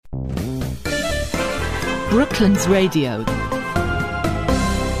Brooklands Radio.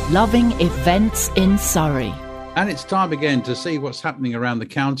 Loving events in Surrey. And it's time again to see what's happening around the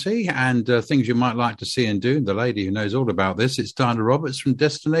county and things you might like to see and do. The lady who knows all about this, it's Diana Roberts from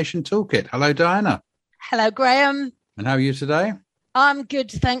Destination Toolkit. Hello, Diana. Hello, Graham. And how are you today? I'm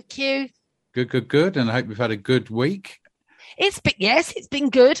good, thank you. Good. And I hope you've had a good week. It's been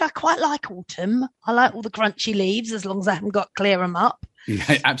good. I quite like autumn. I like all the crunchy leaves as long as I haven't got to clear them up.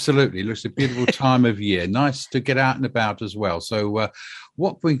 Yeah, absolutely. It looks a beautiful time of year. Nice to get out and about as well. So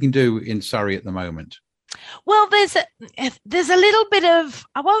what we can do in Surrey at the moment? Well, there's a little bit of,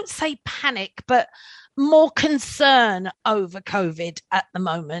 I won't say panic, but more concern over COVID at the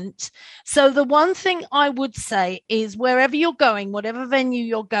moment. So the one thing I would say is wherever you're going, whatever venue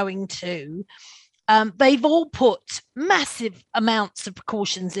you're going to, they've all put massive amounts of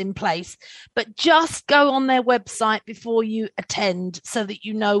precautions in place, but just go on their website before you attend so that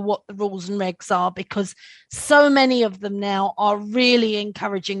you know what the rules and regs are, because so many of them now are really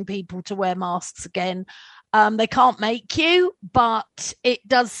encouraging people to wear masks again. They can't make you, but it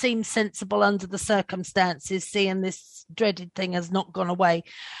does seem sensible under the circumstances, seeing this dreaded thing has not gone away.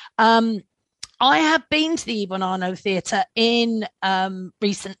 I have been to the Yvonne Arnaud Theatre in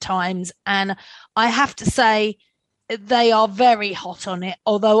recent times, and I have to say they are very hot on it,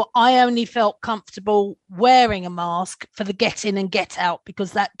 although I only felt comfortable wearing a mask for the get in and get out,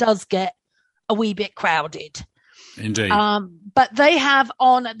 because that does get a wee bit crowded. Indeed. But they have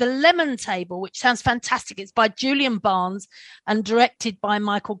on the Lemon Table, which sounds fantastic. It's by Julian Barnes and directed by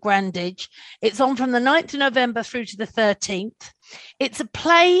Michael Grandage. It's on from the 9th of November through to the 13th. It's a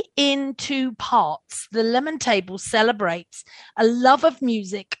play in two parts. The Lemon Table celebrates a love of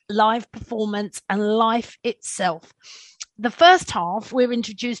music, live performance, and life itself. The first half, we're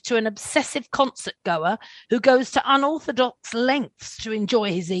introduced to an obsessive concert goer who goes to unorthodox lengths to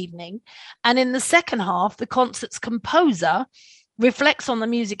enjoy his evening. And in the second half, the concert's composer reflects on the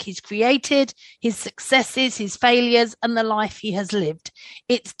music he's created, his successes, his failures, and the life he has lived.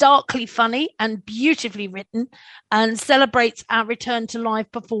 It's darkly funny and beautifully written and celebrates our return to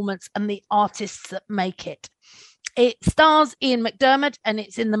live performance and the artists that make it. It stars Ian McDermott and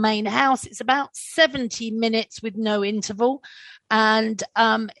it's in the main house. It's about 70 minutes with no interval. And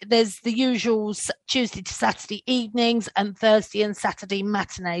there's the usual Tuesday to Saturday evenings and Thursday and Saturday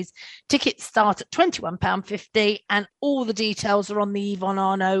matinees. Tickets start at £21.50 and all the details are on the Yvonne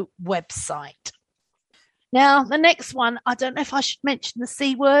Arnaud website. Now, the next one, I don't know if I should mention the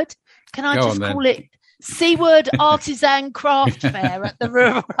C word. Can I just call it C word Artisan Craft Fair at the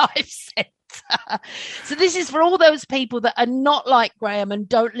Rural Life Centre? So this is for all those people that are not like Graham and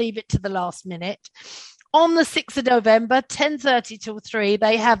don't leave it to the last minute. On the 6th of November, 10:30 till 3,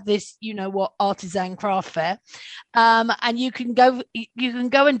 they have this, you know what, artisan craft fair. And you can go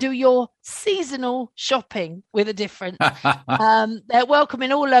and do your seasonal shopping with a difference. They're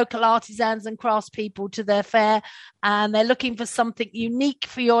welcoming all local artisans and craftspeople to their fair, and they're looking for something unique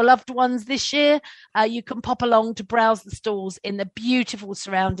for your loved ones this year. You can pop along to browse the stalls in the beautiful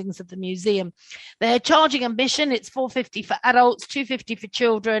surroundings of the museum. They're charging admission. It's £4.50 for adults, £2.50 for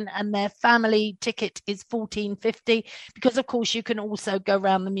children, and their family ticket is £14.50, because of course you can also go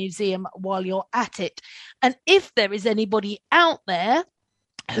around the museum while you're at it. And if there is anybody out there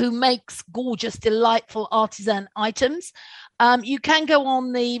who makes gorgeous, delightful artisan items, you can go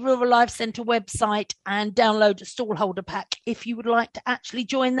on the Rural Life Centre website and download a stallholder pack if you would like to actually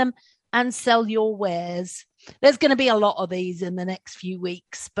join them and sell your wares. There's going to be a lot of these in the next few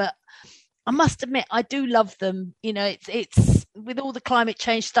weeks, but I must admit, I do love them. You know, it's with all the climate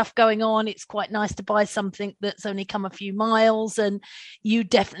change stuff going on, it's quite nice to buy something that's only come a few miles, and you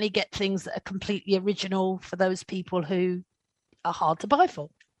definitely get things that are completely original for those people who are hard to buy for.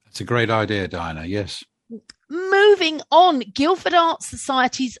 That's a great idea, Diana. Yes. Moving on, Guildford Art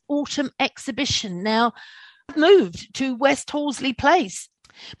Society's autumn exhibition now moved to West Horsley Place.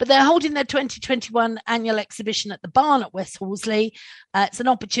 But they're holding their 2021 annual exhibition at the Barn at West Horsley. It's an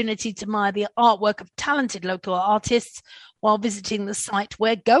opportunity to admire the artwork of talented local artists while visiting the site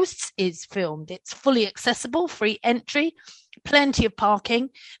where Ghosts is filmed. It's fully accessible, free entry, plenty of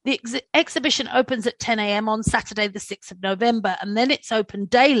parking. The exhibition opens at 10 a.m. on Saturday, the 6th of November, and then it's open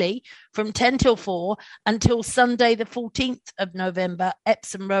daily from 10 till 4 until Sunday, the 14th of November,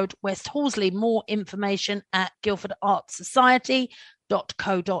 Epsom Road, West Horsley. More information at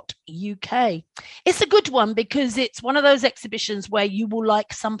guildfordartsociety.co.uk. It's a good one because it's one of those exhibitions where you will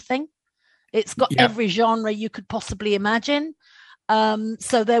like something. It's got every genre you could possibly imagine.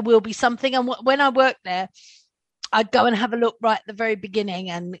 So there will be something. And when I worked there, I'd go and have a look right at the very beginning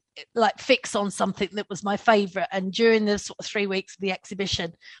and like fix on something that was my favorite. And during the sort of 3 weeks of the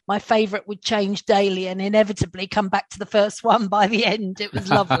exhibition, my favorite would change daily and inevitably come back to the first one by the end. It was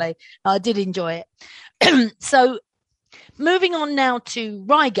lovely. I did enjoy it. So moving on now to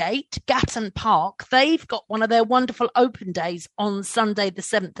Reigate, Gatton Park. They've got one of their wonderful open days on Sunday, the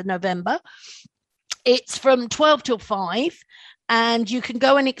 7th of November. It's from 12 till 5. And you can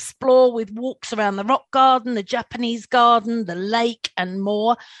go and explore with walks around the rock garden, the Japanese garden, the lake, and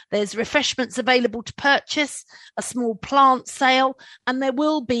more. There's refreshments available to purchase, a small plant sale, and there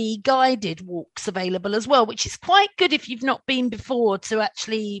will be guided walks available as well, which is quite good if you've not been before to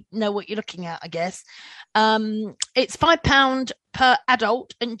actually know what you're looking at, I guess. It's £5 per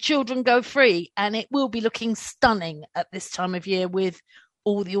adult, and children go free, and it will be looking stunning at this time of year with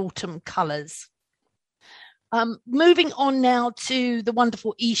all the autumn colours. Moving on now to the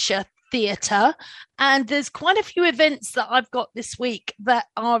wonderful Esher Theatre, and there's quite a few events that I've got this week that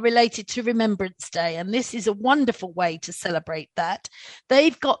are related to Remembrance Day, and this is a wonderful way to celebrate that.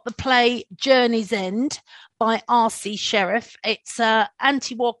 They've got the play Journey's End by R.C. Sheriff. It's an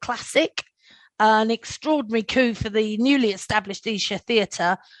anti-war classic, an extraordinary coup for the newly established Esher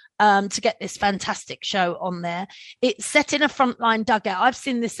Theatre to get this fantastic show on there. It's set in a frontline dugout. I've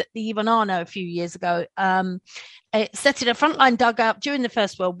seen this at the Yvonne Arnaud a few years ago. It's set in a frontline dugout during the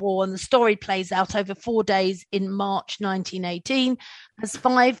First World War, and the story plays out over 4 days in March 1918 as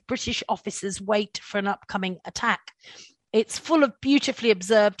 5 British officers wait for an upcoming attack. It's full of beautifully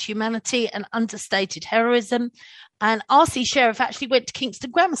observed humanity and understated heroism. And R.C. Sheriff actually went to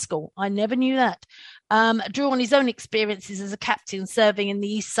Kingston Grammar School. I never knew that. Drew on his own experiences as a captain serving in the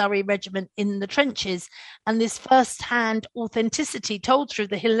East Surrey Regiment in the trenches. And this first-hand authenticity told through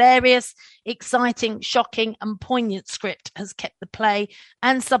the hilarious, exciting, shocking and poignant script has kept the play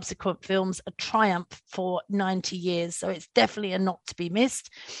and subsequent films a triumph for 90 years. So it's definitely a not to be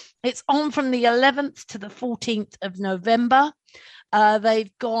missed. It's on from the 11th to the 14th of November.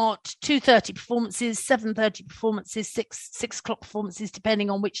 They've got 2:30 performances, 7:30 performances, 6 o'clock performances, depending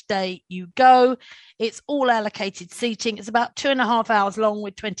on which day you go. It's all allocated seating. It's about 2.5 hours long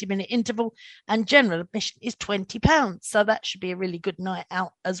with 20-minute interval, and general admission is £20. So that should be a really good night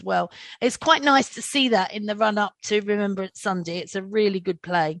out as well. It's quite nice to see that in the run-up to Remembrance Sunday. It's a really good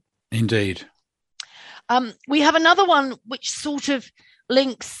play. Indeed. We have another one which sort of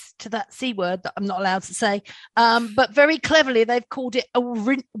links to that C word that I'm not allowed to say, but very cleverly they've called it a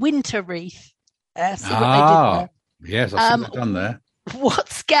winter wreath. See what they did there. Yes, I've seen that done there.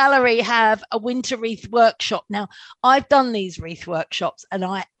 Watts Gallery have a winter wreath workshop. Now, I've done these wreath workshops and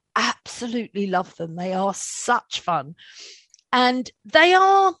I absolutely love them. They are such fun. And they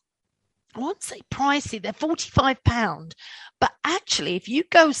are, I won't say pricey, they're £45. But actually, if you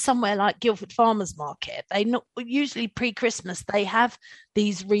go somewhere like Guildford Farmers Market, they not usually pre-Christmas, they have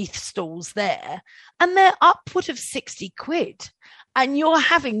these wreath stalls there and they're upward of 60 quid. And you're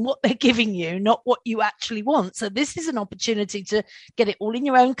having what they're giving you, not what you actually want. So this is an opportunity to get it all in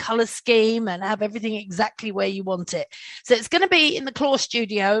your own colour scheme and have everything exactly where you want it. So it's going to be in the Claw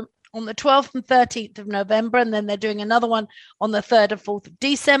Studio on the 12th and 13th of November, and then they're doing another one on the 3rd and 4th of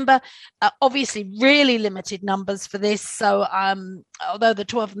December. Obviously, really limited numbers for this. So although the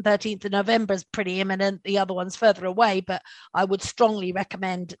 12th and 13th of November is pretty imminent, the other one's further away, but I would strongly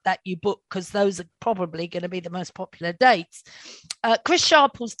recommend that you book because those are probably going to be the most popular dates. Chris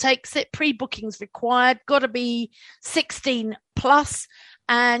Sharples takes it. Pre-bookings required. Got to be 16 plus,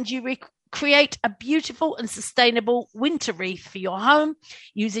 and you create a beautiful and sustainable winter wreath for your home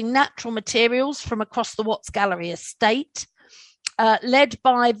using natural materials from across the Watts Gallery estate. Led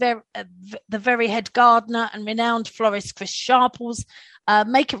by the very head gardener and renowned florist Chris Sharples.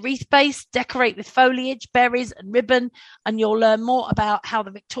 Make a wreath base, decorate with foliage, berries and ribbon, and you'll learn more about how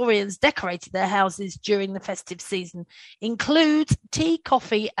the Victorians decorated their houses during the festive season. Includes tea,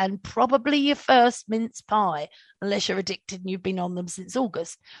 coffee and probably your first mince pie, unless you're addicted and you've been on them since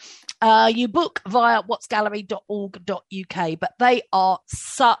August. You book via wattsgallery.org.uk, but they are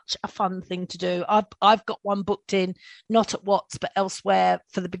such a fun thing to do. I've got one booked in, not at Watts, but elsewhere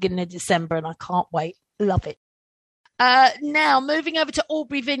for the beginning of December, and I can't wait. Love it. Now, moving over to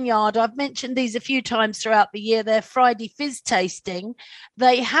Albury Vineyard. I've mentioned these a few times throughout the year. Their Friday Fizz tasting.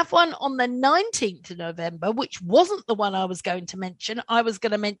 They have one on the 19th of November, which wasn't the one I was going to mention. I was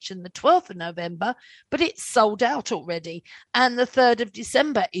going to mention the 12th of November, but it's sold out already. And the 3rd of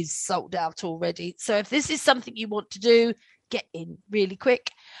December is sold out already. So if this is something you want to do, get in really quick.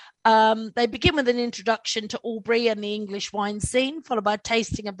 They begin with an introduction to Albury and the English wine scene, followed by a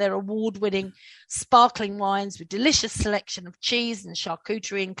tasting of their award-winning sparkling wines with delicious selection of cheese and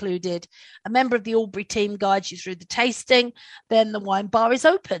charcuterie included. A member of the Albury team guides you through the tasting. Then the wine bar is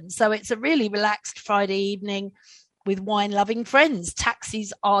open. So it's a really relaxed Friday evening with wine-loving friends.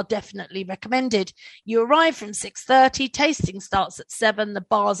 Taxis are definitely recommended. You arrive from 6:30. Tasting starts at 7. The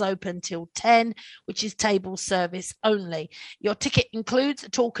bar's open till 10, which is table service only. Your ticket includes a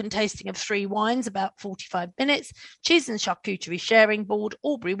talk and tasting of 3 wines, about 45 minutes, cheese and charcuterie sharing board,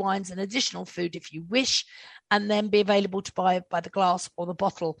 Albury wines and additional food if you wish, and then be available to buy by the glass or the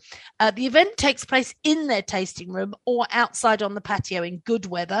bottle. The event takes place in their tasting room or outside on the patio in good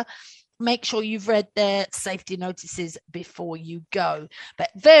weather. Make sure you've read their safety notices before you go. But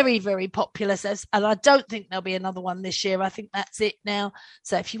very, very popular. And I don't think there'll be another one this year. I think that's it now.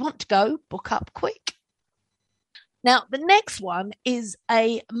 So if you want to go, book up quick. Now, the next one is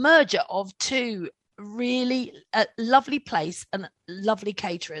a merger of 2 really lovely place and lovely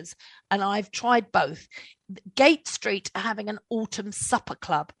caterers, and I've tried both. Gate Street are having an autumn supper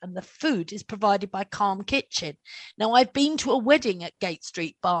club, and the food is provided by Calm Kitchen. Now, I've been to a wedding at Gate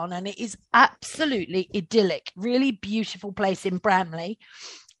Street Barn, and it is absolutely idyllic, really beautiful place in Bramley.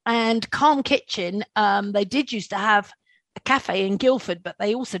 And Calm Kitchen, they did used to have a cafe in Guildford, but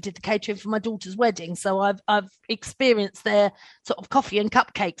they also did the catering for my daughter's wedding. So I've experienced their sort of coffee and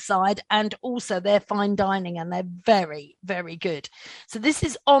cupcake side and also their fine dining, and they're very, very good. So this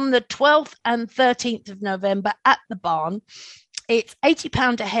is on the 12th and 13th of November at the Barn. It's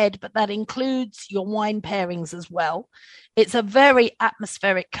 £80 a head, but that includes your wine pairings as well. It's a very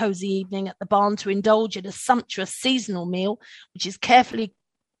atmospheric, cozy evening at the Barn to indulge in a sumptuous seasonal meal, which is carefully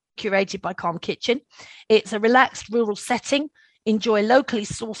curated by Calm Kitchen. It's a relaxed rural setting. Enjoy locally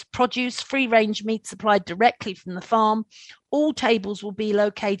sourced produce, free-range meat supplied directly from the farm. All tables will be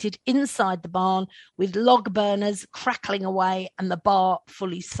located inside the barn with log burners crackling away and the bar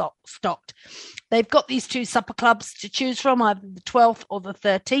fully stocked. They've got these 2 supper clubs to choose from, either the 12th or the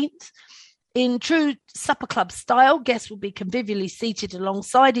 13th. In true supper club style, guests will be convivially seated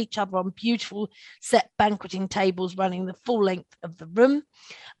alongside each other on beautiful set banqueting tables running the full length of the room.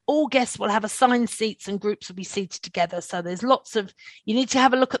 All guests will have assigned seats and groups will be seated together. So there's you need to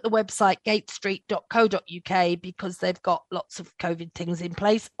have a look at the website gatestreet.co.uk because they've got lots of COVID things in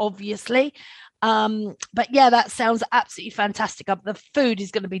place, obviously. But yeah, that sounds absolutely fantastic. The food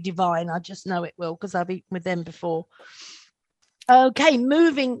is going to be divine. I just know it will because I've eaten with them before. Okay,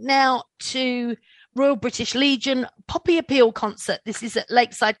 moving now to Royal British Legion Poppy Appeal concert. This is at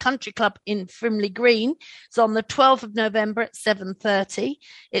Lakeside Country Club in Frimley Green. It's on the 12th of November at 7:30.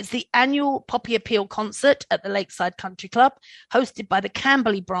 It's the annual Poppy Appeal concert at the Lakeside Country Club, hosted by the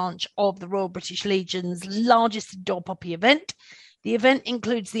Camberley branch of the Royal British Legion's largest indoor poppy event. The event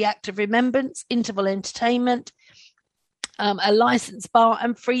includes the Act of Remembrance, interval entertainment, a licensed bar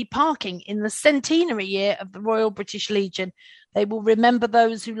and free parking. In the centenary year of the Royal British Legion, they will remember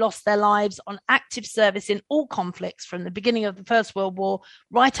those who lost their lives on active service in all conflicts from the beginning of the First World War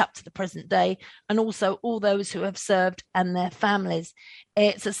right up to the present day, and also all those who have served and their families.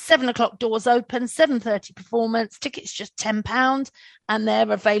 It's a 7 o'clock doors open, 7:30 performance. Tickets just £10, and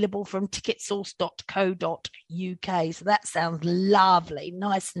they're available from ticketsource.co.uk. So that sounds lovely,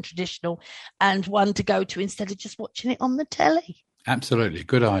 nice and traditional, and one to go to instead of just watching it on the telly. Absolutely,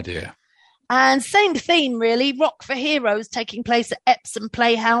 good idea. And same theme, really, Rock for Heroes taking place at Epsom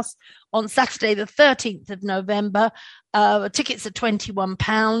Playhouse on Saturday, the 13th of November. Tickets are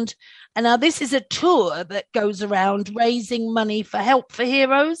 £21. And now this is a tour that goes around raising money for Help for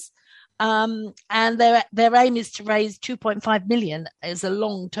Heroes. And their aim is to raise 2.5 million as a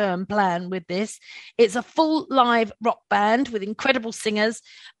long-term plan with this. It's a full live rock band with incredible singers,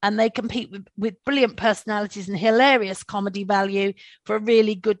 and they compete with brilliant personalities and hilarious comedy value for a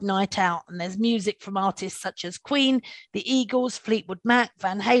really good night out. And there's music from artists such as Queen, The Eagles, Fleetwood Mac,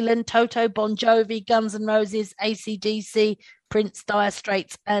 Van Halen, Toto, Bon Jovi, Guns N' Roses, AC/DC, Prince, Dire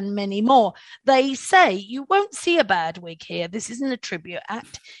Straits, and many more. They say you won't see a bad wig here. This isn't a tribute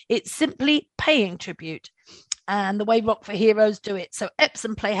act. It's simply paying tribute. And the way Rock for Heroes do it. So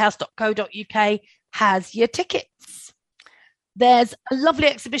epsomplayhouse.co.uk has your tickets. There's a lovely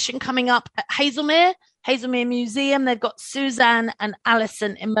exhibition coming up at Hazelmere Museum. They've got Suzanne and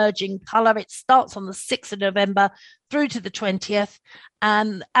Alison Emerging Colour. It starts on the 6th of November through to the 20th.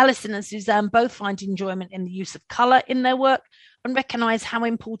 And Alison and Suzanne both find enjoyment in the use of colour in their work and recognise how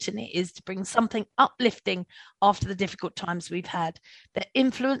important it is to bring something uplifting after the difficult times we've had. They're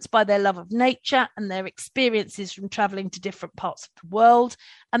influenced by their love of nature and their experiences from travelling to different parts of the world,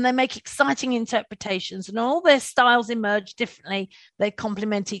 and they make exciting interpretations, and all their styles emerge differently. They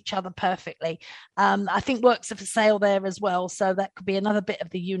complement each other perfectly. I think works are for sale there as well, so that could be another bit of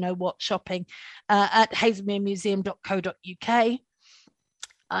the you-know-what shopping at hazelmeremuseum.co.uk.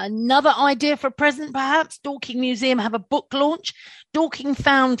 Another idea for a present, perhaps. Dorking Museum have a book launch. Dorking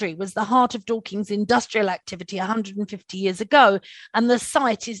Foundry was the heart of Dorking's industrial activity 150 years ago, and the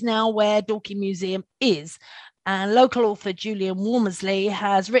site is now where Dorking Museum is. And local author Julian Wormersley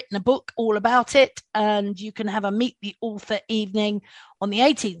has written a book all about it, and you can have a Meet the Author evening on the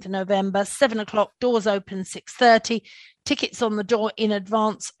 18th of November, 7 o'clock, doors open 6:30. Tickets on the door in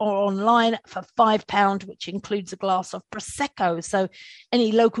advance or online for £5, which includes a glass of Prosecco. So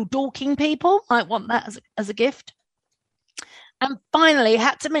any local Dorking people might want that as a gift. And finally, I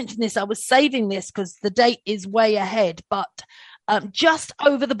had to mention this. I was saving this because the date is way ahead, but just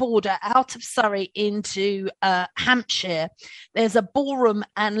over the border out of Surrey into Hampshire, there's a ballroom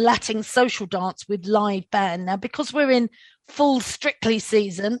and Latin social dance with live band. Now, because we're in full Strictly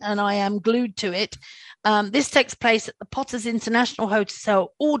season and I am glued to it, this takes place at the Potters International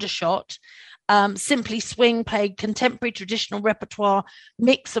Hotel Aldershot. Simply Swing played contemporary traditional repertoire,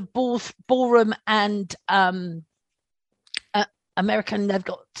 mix of ballroom and American. They've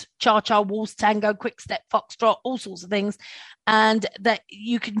got cha-cha, waltz, tango, quick step, foxtrot, all sorts of things, and that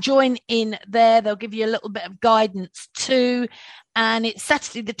you can join in there. They'll give you a little bit of guidance too. And it's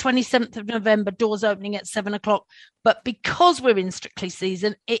Saturday the 27th of November, doors opening at 7 o'clock. But because we're in Strictly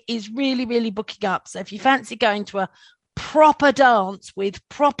season, it is really, really booking up. So if you fancy going to a proper dance with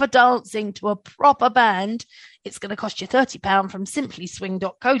proper dancing to a proper band, it's going to cost you £30 from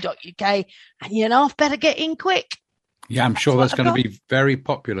simplyswing.co.uk, and you know, better get in quick. Yeah, I'm sure that's going to be very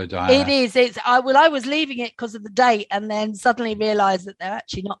popular, Diana. It is. I was leaving it because of the date, and then suddenly realised that there are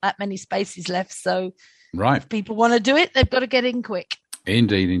actually not that many spaces left. So right, if people want to do it, they've got to get in quick.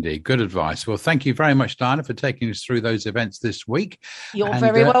 Indeed. Good advice. Well, thank you very much, Diana, for taking us through those events this week. You're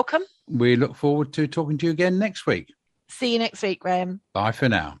very welcome. We look forward to talking to you again next week. See you next week, Graham. Bye for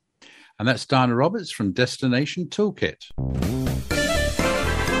now. And that's Diana Roberts from Destination Toolkit.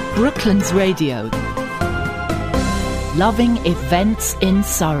 Brooklands Radio. Loving events in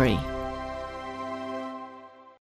Surrey.